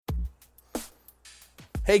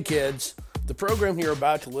Hey kids, the program you're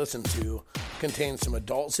about to listen to contains some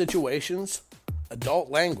adult situations, adult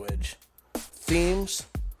language, themes,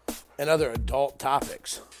 and other adult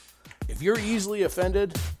topics. If you're easily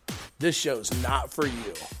offended, this show's not for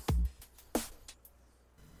you.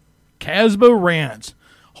 Kasbh rants.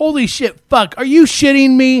 Holy shit, fuck, are you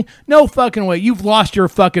shitting me? No fucking way, you've lost your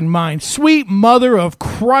fucking mind. Sweet mother of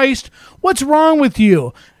Christ, what's wrong with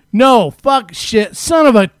you? No, fuck shit, son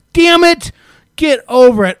of a damn it. Get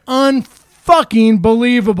over it, unfucking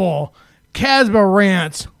believable. Kasbh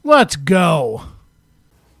rants, let's go.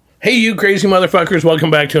 Hey you crazy motherfuckers, welcome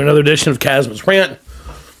back to another edition of Kasbh's Rant.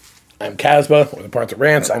 I'm Kasbh, with the part that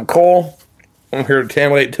rants, I'm Cole. I'm here to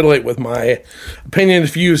titillate with my opinions,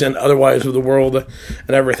 views, and otherwise of the world and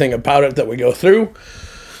everything about it that we go through.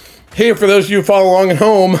 Hey, for those of you who follow along at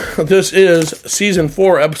home, this is Season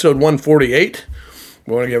 4, Episode 148.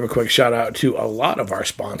 We want to give a quick shout out to a lot of our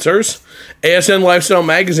sponsors. ASN Lifestyle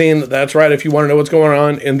Magazine, that's right, if you want to know what's going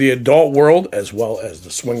on in the adult world as well as the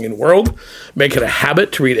swinging world, make it a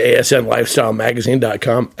habit to read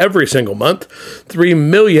asnlifestylemagazine.com every single month. 3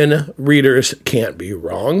 million readers can't be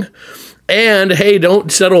wrong. And, hey, don't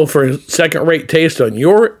settle for second-rate taste on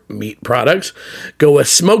your meat products. Go with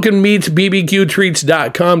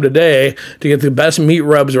SmokingMeatsBBQTreats.com today to get the best meat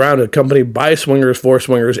rubs around, accompanied by swingers, for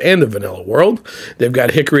swingers, and the vanilla world. They've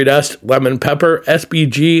got hickory dust, lemon pepper,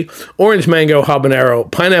 SPG, orange mango, habanero,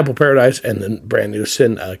 pineapple paradise, and the brand new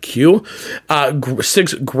Sin Q.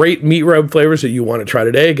 6 great meat rub flavors that you want to try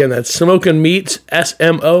today. Again, that's Smokin' Meats,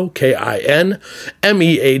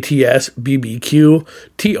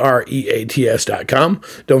 SMOKINMEATSBBQTREATS.com.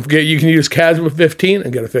 Don't forget you can use Kasbh15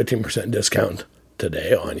 and get a 15% discount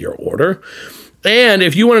today on your order. And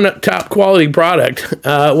if you want a top quality product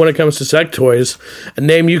when it comes to sex toys, a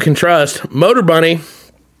name you can trust, Motor Bunny.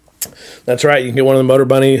 That's right, you can get one of the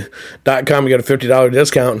MotorBunny.com, you get a $50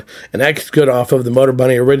 discount, and that's good off of the Motor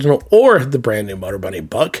Bunny Original or the brand new Motor Bunny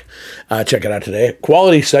Buck. Check it out today.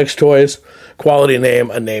 Quality sex toys, quality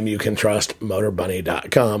name, a name you can trust,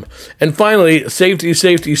 MotorBunny.com. And finally,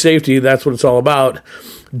 safety, that's what it's all about.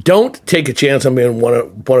 Don't take a chance on being one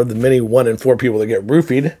of the many 1 in 4 people that get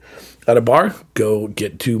roofied at a bar. Go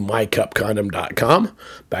get to mycupcondom.com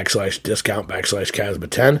 /discount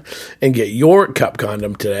 /Kasbh10 and get your cup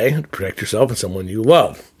condom today to protect yourself and someone you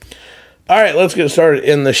love. All right, let's get started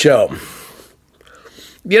in the show.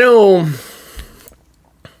 You know,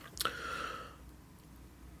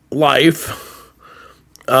 life.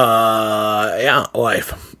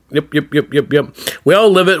 Life. Yep. We all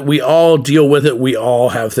live it. We all deal with it. We all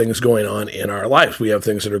have things going on in our lives. We have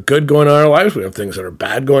things that are good going on in our lives. We have things that are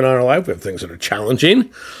bad going on in our life. We have things that are challenging.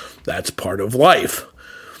 That's part of life.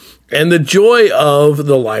 And the joy of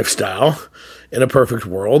the lifestyle in a perfect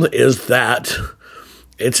world is that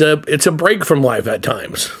it's a break from life at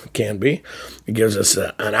times. It can be. It gives us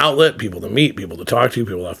an outlet, people to meet, people to talk to,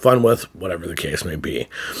 people to have fun with, whatever the case may be.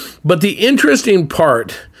 But the interesting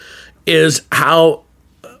part is how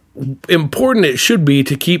important it should be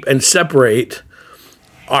to keep and separate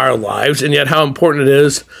our lives, and yet how important it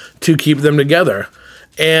is to keep them together.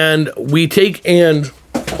 And we take and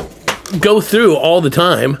go through all the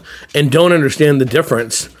time and don't understand the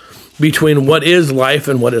difference between what is life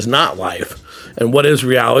and what is not life, and what is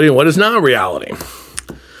reality and what is not reality.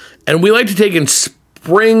 And we like to take and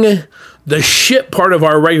spring the shit part of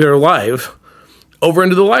our regular life over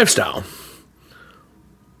into the lifestyle.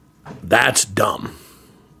 That's dumb.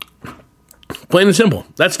 Plain and simple.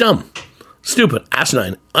 That's dumb. Stupid.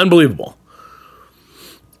 Asinine. Unbelievable.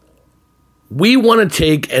 We want to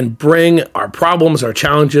take and bring our problems, our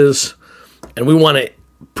challenges, and we want to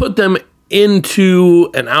put them into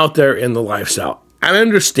and out there in the lifestyle. I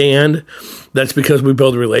understand that's because we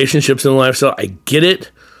build relationships in the lifestyle. I get it.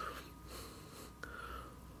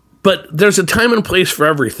 But there's a time and place for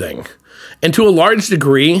everything. And to a large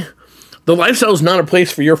degree, the lifestyle is not a place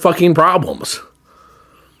for your fucking problems.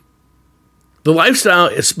 The lifestyle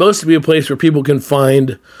is supposed to be a place where people can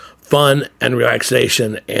find fun and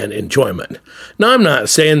relaxation and enjoyment. Now, I'm not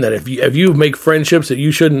saying that if you make friendships that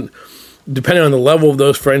you shouldn't, depending on the level of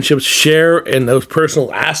those friendships, share in those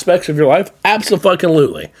personal aspects of your life.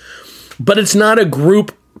 Abso-fucking-lutely. But it's not a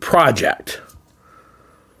group project.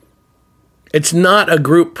 It's not a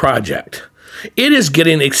group project. It is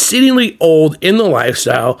getting exceedingly old in the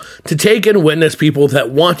lifestyle to take and witness people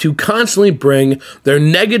that want to constantly bring their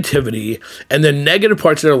negativity and the negative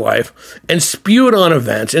parts of their life and spew it on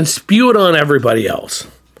events and spew it on everybody else.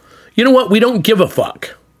 You know what? We don't give a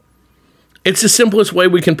fuck. It's the simplest way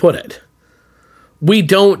we can put it. We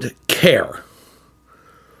don't care.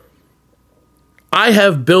 I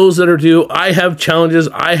have bills that are due. I have challenges.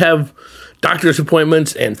 I have doctor's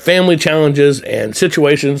appointments and family challenges and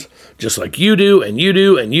situations just like you do, and you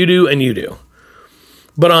do, and you do, and you do.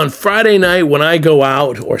 But on Friday night when I go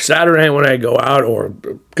out, or Saturday night when I go out, or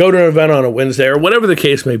go to an event on a Wednesday, or whatever the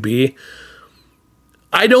case may be,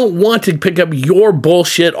 I don't want to pick up your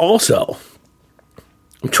bullshit also.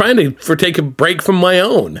 I'm trying to take a break from my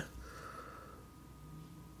own.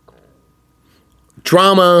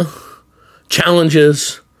 Drama,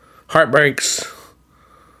 challenges, heartbreaks.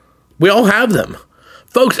 We all have them.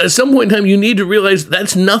 Folks, at some point in time, you need to realize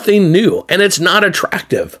that's nothing new, and it's not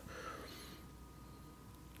attractive.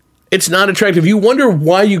 It's not attractive. You wonder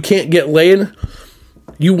why you can't get laid?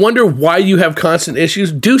 You wonder why you have constant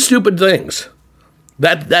issues? Do stupid things.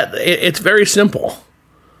 It's very simple.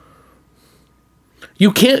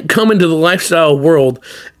 You can't come into the lifestyle world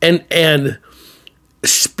and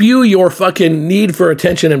spew your fucking need for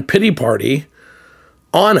attention and pity party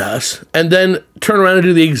on us and then turn around and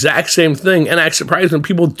do the exact same thing and act surprised when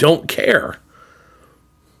people don't care.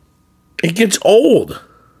 It gets old.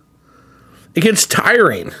 It gets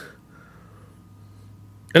tiring.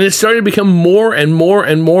 And it's starting to become more and more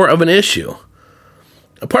and more of an issue.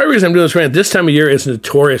 A part of the reason I'm doing this rant, this time of year is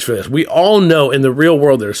notorious for this. We all know in the real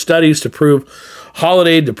world there are studies to prove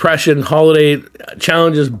holiday depression, holiday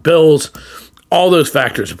challenges, bills, all those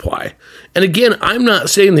factors apply. And again, I'm not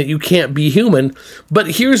saying that you can't be human,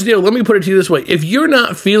 but here's the deal. Let me put it to you this way. If you're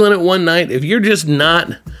not feeling it one night, if you're just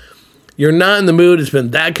not, you're not in the mood, it's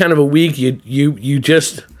been that kind of a week, you're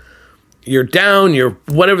down, you're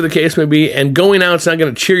whatever the case may be, and going out's not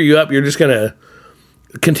going to cheer you up, you're just going to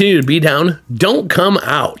continue to be down, don't come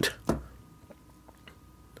out.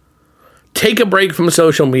 Take a break from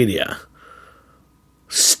social media.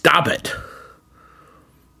 Stop it.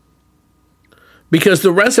 Because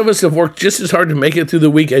the rest of us have worked just as hard to make it through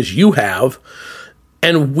the week as you have,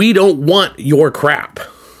 and we don't want your crap.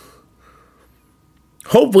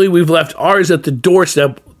 Hopefully we've left ours at the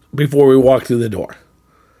doorstep before we walk through the door.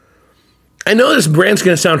 I know this brand's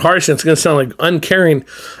going to sound harsh and it's going to sound like uncaring,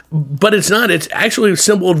 but it's not. It's actually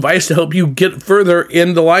simple advice to help you get further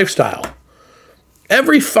in the lifestyle.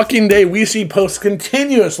 Every fucking day we see posts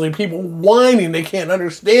continuously, people whining they can't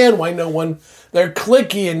understand why they're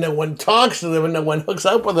cliquey and no one talks to them and no one hooks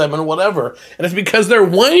up with them and whatever. And it's because they're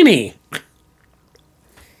whiny.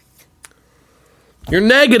 You're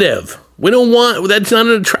negative. That's not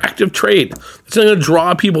an attractive trait. It's not going to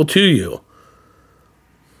draw people to you.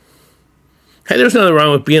 Hey, there's nothing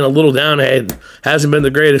wrong with being a little down. Hey, it hasn't been the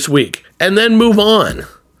greatest week. And then move on.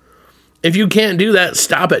 If you can't do that,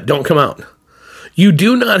 stop it. Don't come out. You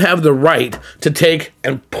do not have the right to take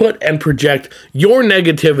and put and project your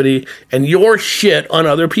negativity and your shit on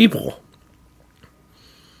other people.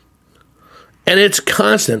 And it's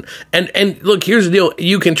constant. And look, here's the deal.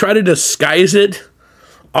 You can try to disguise it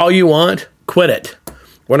all you want. Quit it.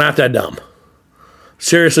 We're not that dumb.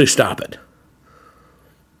 Seriously, stop it.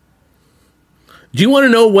 Do you want to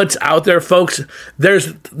know what's out there, folks? There's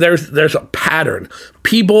a pattern.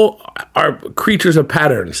 People are creatures of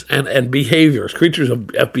patterns and behaviors, creatures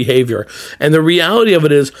of behavior. And the reality of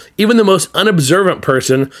it is, even the most unobservant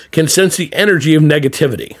person can sense the energy of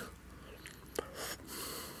negativity.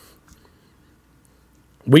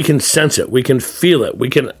 We can sense it. We can feel it.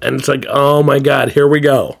 And it's like, oh my God, here we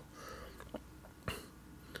go.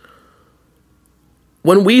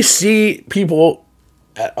 When we see people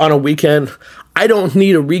on a weekend, I don't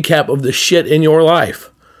need a recap of the shit in your life.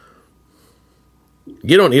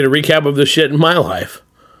 You don't need a recap of the shit in my life.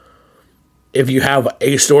 If you have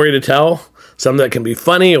a story to tell, something that can be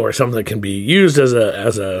funny or something that can be used as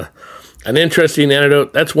an interesting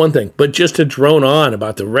anecdote, that's one thing. But just to drone on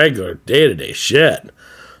about the regular day-to-day shit,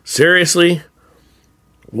 seriously,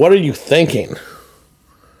 what are you thinking?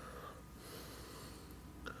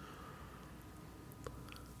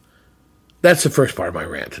 That's the first part of my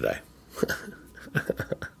rant today.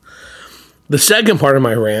 The second part of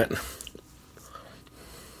my rant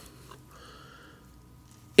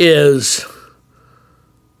is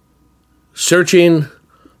searching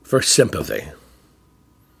for sympathy.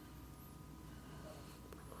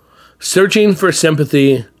 Searching for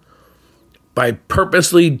sympathy by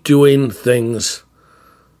purposely doing things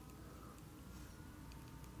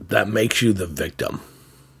that makes you the victim.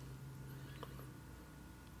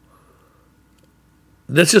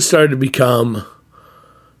 This has started to become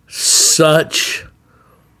such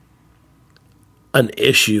an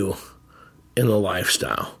issue in the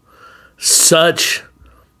lifestyle. Such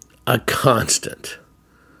a constant.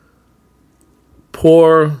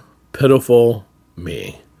 Poor, pitiful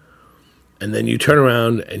me. And then you turn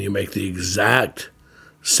around and you make the exact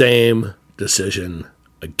same decision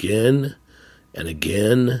again and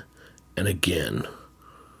again and again.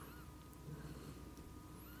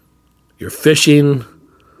 You're fishing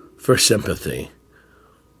for sympathy.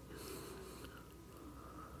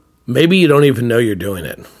 Maybe you don't even know you're doing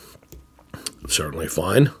it. Certainly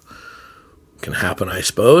fine. Can happen, I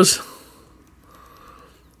suppose.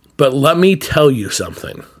 But let me tell you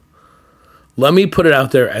something. Let me put it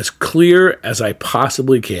out there as clear as I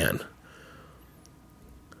possibly can.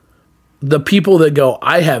 The people that go,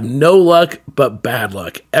 I have no luck but bad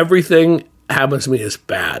luck. Everything happens to me is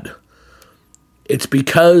bad. It's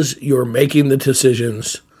because you're making the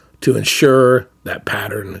decisions to ensure that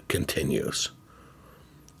pattern continues.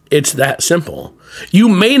 It's that simple. You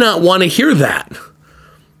may not want to hear that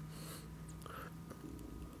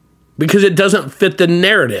because it doesn't fit the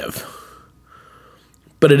narrative,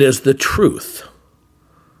 but it is the truth.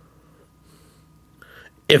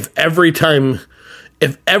 If every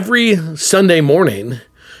Sunday morning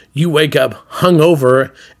you wake up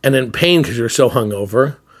hungover and in pain because you're so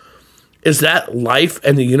hungover, is that life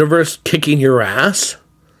and the universe kicking your ass?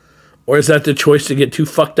 Or is that the choice to get too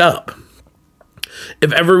fucked up?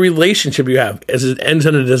 If every relationship you have ends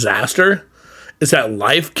in a disaster, is that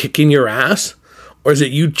life kicking your ass? Or is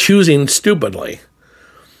it you choosing stupidly?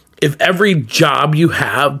 If every job you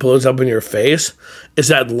have blows up in your face, is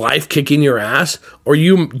that life kicking your ass? Or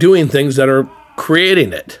you doing things that are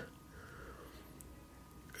creating it?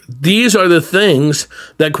 These are the things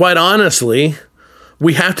that, quite honestly,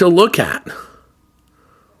 we have to look at.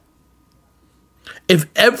 If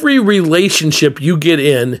every relationship you get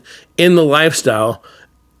in the lifestyle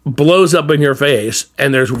blows up in your face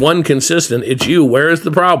and there's one consistent, it's you, where is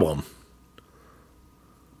the problem?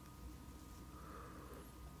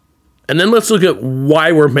 And then let's look at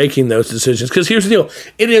why we're making those decisions. Because here's the deal.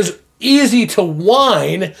 It is easy to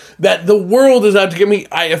whine that the world is out to get me.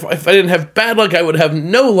 If I didn't have bad luck, I would have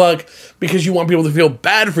no luck because you want people to feel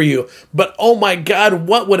bad for you. But oh my God,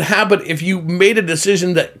 what would happen if you made a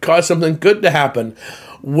decision that caused something good to happen?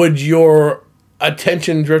 Would your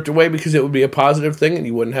attention drift away because it would be a positive thing and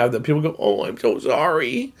you wouldn't have that people go, oh, I'm so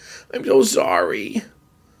sorry. I'm so sorry.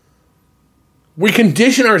 We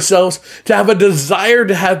condition ourselves to have a desire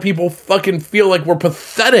to have people fucking feel like we're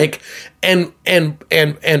pathetic and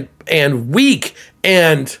weak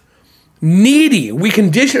and needy. We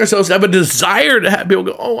condition ourselves to have a desire to have people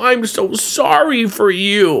go, oh, I'm so sorry for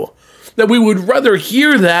you. That we would rather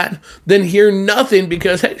hear that than hear nothing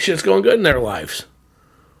because, hey, shit's going good in their lives.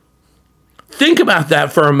 Think about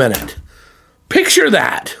that for a minute. Picture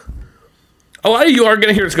that. A lot of you are going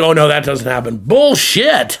to hear us go, no, that doesn't happen.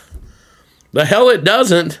 Bullshit. The hell it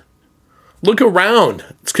doesn't. Look around.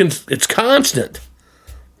 It's constant.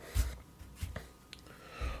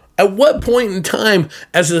 At what point in time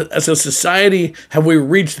as a society have we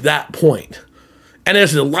reached that point? And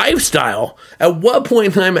as a lifestyle, at what point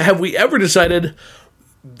in time have we ever decided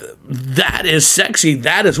that is sexy,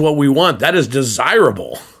 that is what we want, that is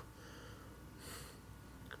desirable?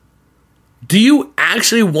 Do you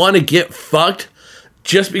actually want to get fucked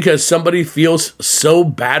just because somebody feels so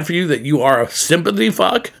bad for you that you are a sympathy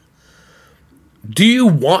fuck? Do you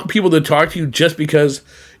want people to talk to you just because,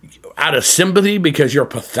 out of sympathy, because you're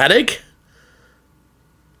pathetic?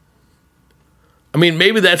 I mean,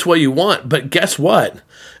 maybe that's what you want, but guess what?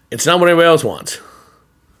 It's not what everybody else wants.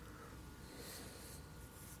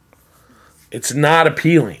 It's not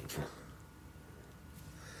appealing.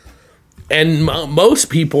 And most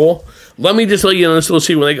people, let me just let you know this little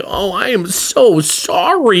scene where they go, oh, I am so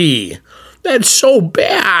sorry. That's so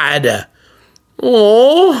bad.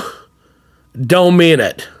 Oh, don't mean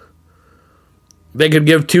it. They could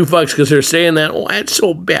give two fucks because they're saying that, oh, that's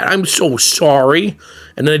so bad. I'm so sorry.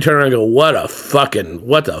 And then they turn around and go, what the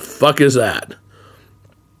fuck is that?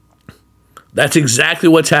 That's exactly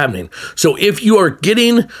what's happening. So if you are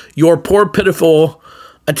getting your poor, pitiful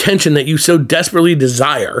attention that you so desperately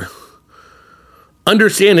desire,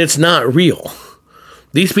 understand it's not real.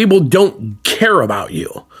 These people don't care about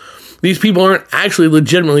you. These people aren't actually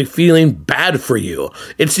legitimately feeling bad for you.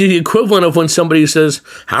 It's the equivalent of when somebody says,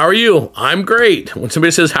 how are you? I'm great. When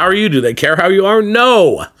somebody says, how are you? Do they care how you are?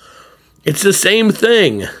 No. It's the same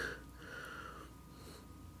thing.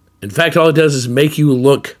 In fact, all it does is make you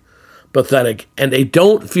look pathetic, and they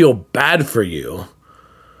don't feel bad for you.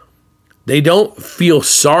 They don't feel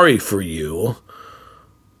sorry for you.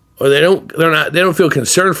 Or they don't feel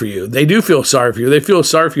concerned for you. They do feel sorry for you. They feel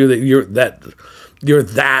sorry for you that you're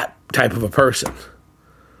that type of a person.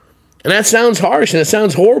 And that sounds harsh and it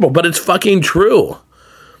sounds horrible, but it's fucking true.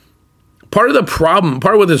 Part of the problem,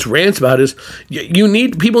 part of what this rant's about is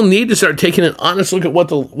people need to start taking an honest look at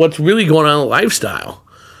what's really going on in the lifestyle.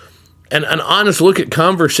 And an honest look at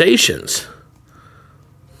conversations.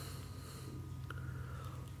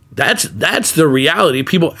 That's the reality.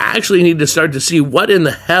 People actually need to start to see what in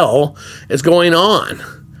the hell is going on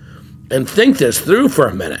and think this through for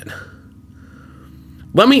a minute.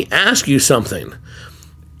 Let me ask you something.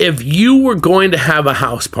 If you were going to have a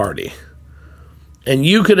house party and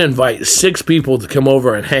you could invite 6 people to come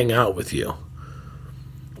over and hang out with you,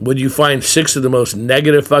 would you find 6 of the most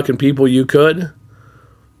negative fucking people you could?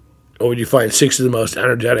 Or would you find 6 of the most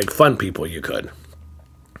energetic, fun people you could?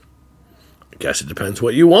 I guess it depends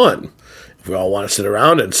what you want. If we all want to sit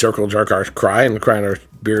around and circle jerk our cry and cry our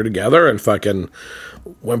beer together and fucking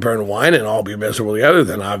whimper and whine and all be miserable together,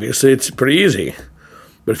 then obviously it's pretty easy.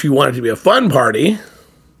 But if you want it to be a fun party,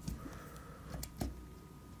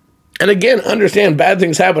 and again, understand bad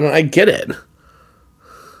things happen, and I get it.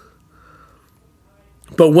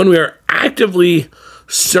 But when we are actively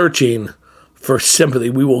searching for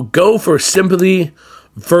sympathy, we will go for sympathy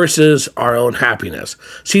versus our own happiness.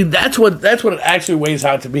 See, that's what it actually weighs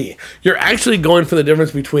out to be. You're actually going for the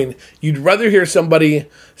difference between you'd rather hear somebody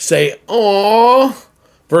say, "Aww,"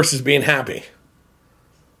 versus being happy.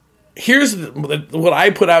 Here's what I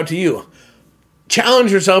put out to you.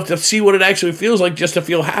 Challenge yourself to see what it actually feels like just to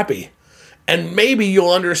feel happy. And maybe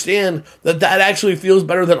you'll understand that actually feels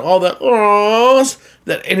better than all the "awws"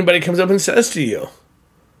 that anybody comes up and says to you.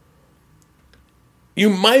 You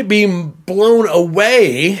might be blown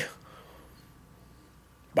away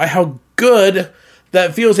by how good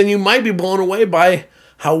that feels, and you might be blown away by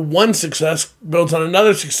how one success builds on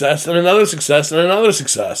another success and another success and another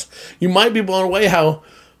success. You might be blown away how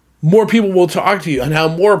more people will talk to you and how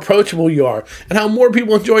more approachable you are and how more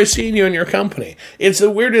people enjoy seeing you in your company. It's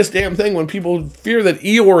the weirdest damn thing when people fear that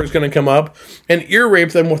Eeyore is going to come up and ear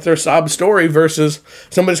rape them with their sob story versus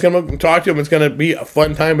somebody's going to come up and talk to them. It's going to be a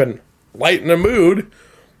fun time and lighten the mood.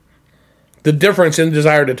 The difference in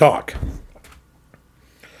desire to talk.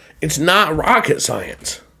 It's not rocket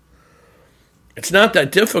science. It's not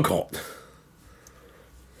that difficult.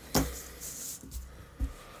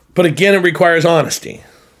 But again, it requires honesty.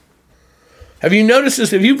 Have you noticed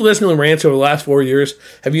this? If you've listened to rants over the last 4 years,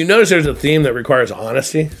 have you noticed there's a theme that requires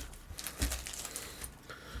honesty?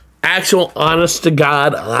 Actual honest to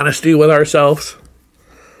God honesty with ourselves.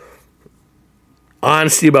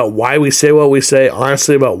 Honesty about why we say what we say.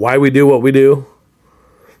 Honesty about why we do what we do.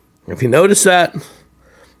 If you notice that,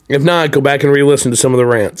 if not, go back and re-listen to some of the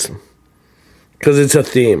rants. Because it's a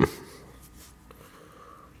theme.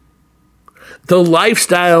 The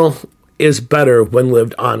lifestyle is better when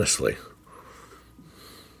lived honestly.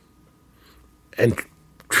 And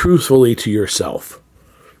truthfully to yourself.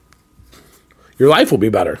 Your life will be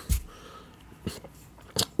better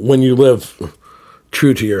when you live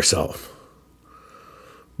true to yourself.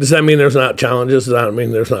 Does that mean there's not challenges? Does that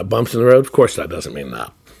mean there's not bumps in the road? Of course that doesn't mean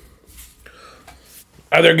that.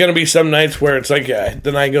 Are there going to be some nights where it's like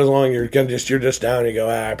the night goes along, you're just down, you go,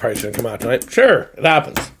 I probably shouldn't come out tonight? Sure, it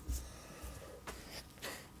happens.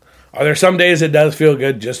 Are there some days it does feel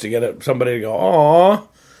good just to get somebody to go, "Aw"?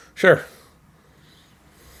 Sure.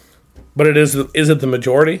 But is it the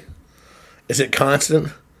majority? Is it constant?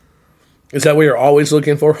 Is that what you're always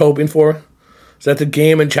looking for, hoping for? Is that the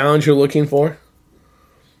game and challenge you're looking for?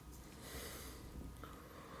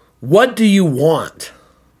 What do you want?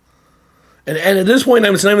 And at this point,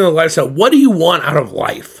 I'm saying in the lifestyle, what do you want out of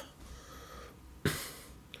life?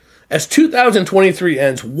 As 2023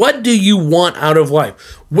 ends, what do you want out of life?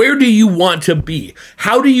 Where do you want to be?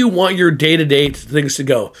 How do you want your day-to-day things to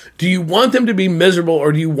go? Do you want them to be miserable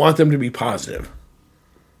or do you want them to be positive?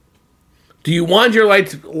 Do you want your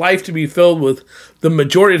life to be filled with the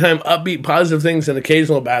majority of the time upbeat, positive things and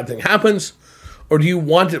occasional bad thing happens? Or do you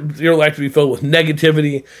want your life to be filled with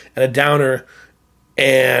negativity and a downer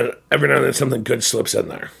and every now and then something good slips in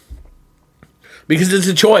there? Because it's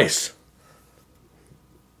a choice.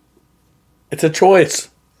 It's a choice.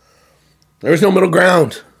 There's no middle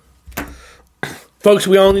ground. Folks,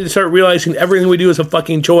 we all need to start realizing everything we do is a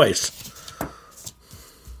fucking choice.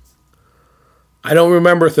 I don't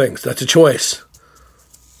remember things. That's a choice.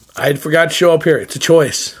 I forgot to show up here. It's a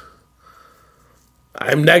choice.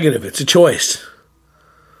 I'm negative. It's a choice.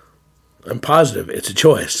 I'm positive. It's a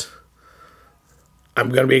choice. I'm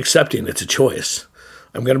going to be accepting. It's a choice.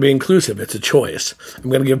 I'm going to be inclusive. It's a choice. I'm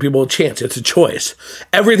going to give people a chance. It's a choice.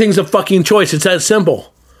 Everything's a fucking choice. It's that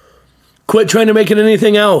simple. Quit trying to make it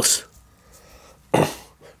anything else.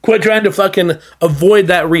 Quit trying to fucking avoid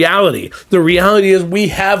that reality. The reality is we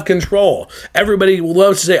have control. Everybody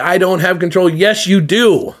loves to say, I don't have control. Yes, you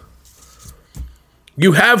do.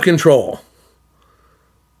 You have control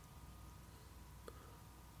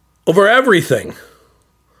over everything.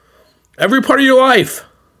 Every part of your life.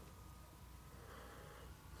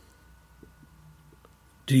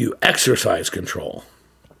 Do you exercise control?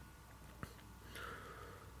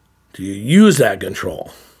 Do you use that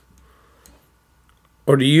control?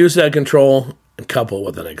 Or do you use that control and couple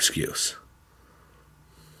with an excuse?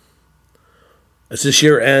 As this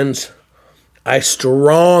year ends, I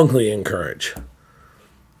strongly encourage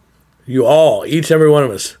you all, each and every one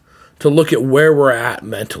of us, to look at where we're at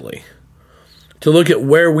mentally, to look at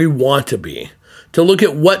where we want to be, to look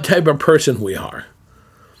at what type of person we are,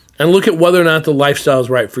 and look at whether or not the lifestyle is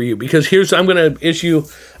right for you. Because I'm going to issue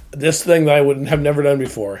this thing that I would have never done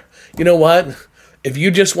before. You know what? If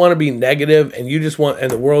you just want to be negative and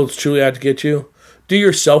and the world's truly out to get you, do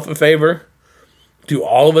yourself a favor, do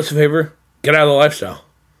all of us a favor, get out of the lifestyle.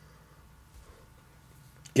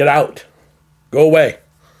 Get out. Go away.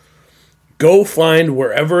 Go find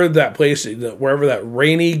wherever that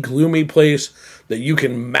rainy, gloomy place that you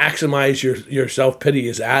can maximize your self-pity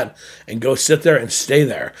is at, and go sit there and stay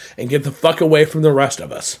there and get the fuck away from the rest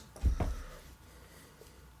of us.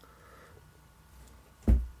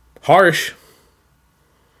 Harsh.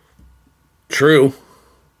 True.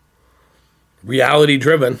 Reality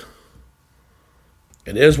driven.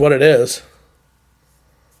 It is what it is.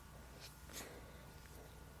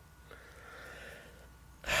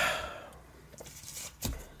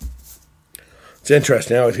 It's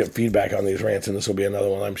interesting. I always get feedback on these rants, and this will be another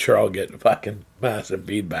one. I'm sure I'll get fucking massive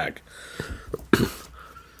feedback.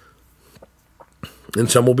 And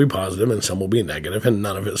some will be positive, and some will be negative, and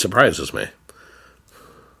none of it surprises me.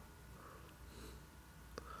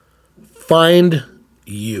 Find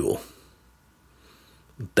you.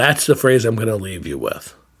 That's the phrase I'm going to leave you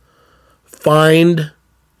with. Find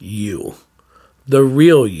you. The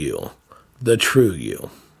real you. The true you.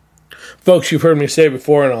 Folks, you've heard me say it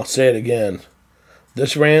before, and I'll say it again.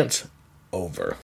 This rant's over.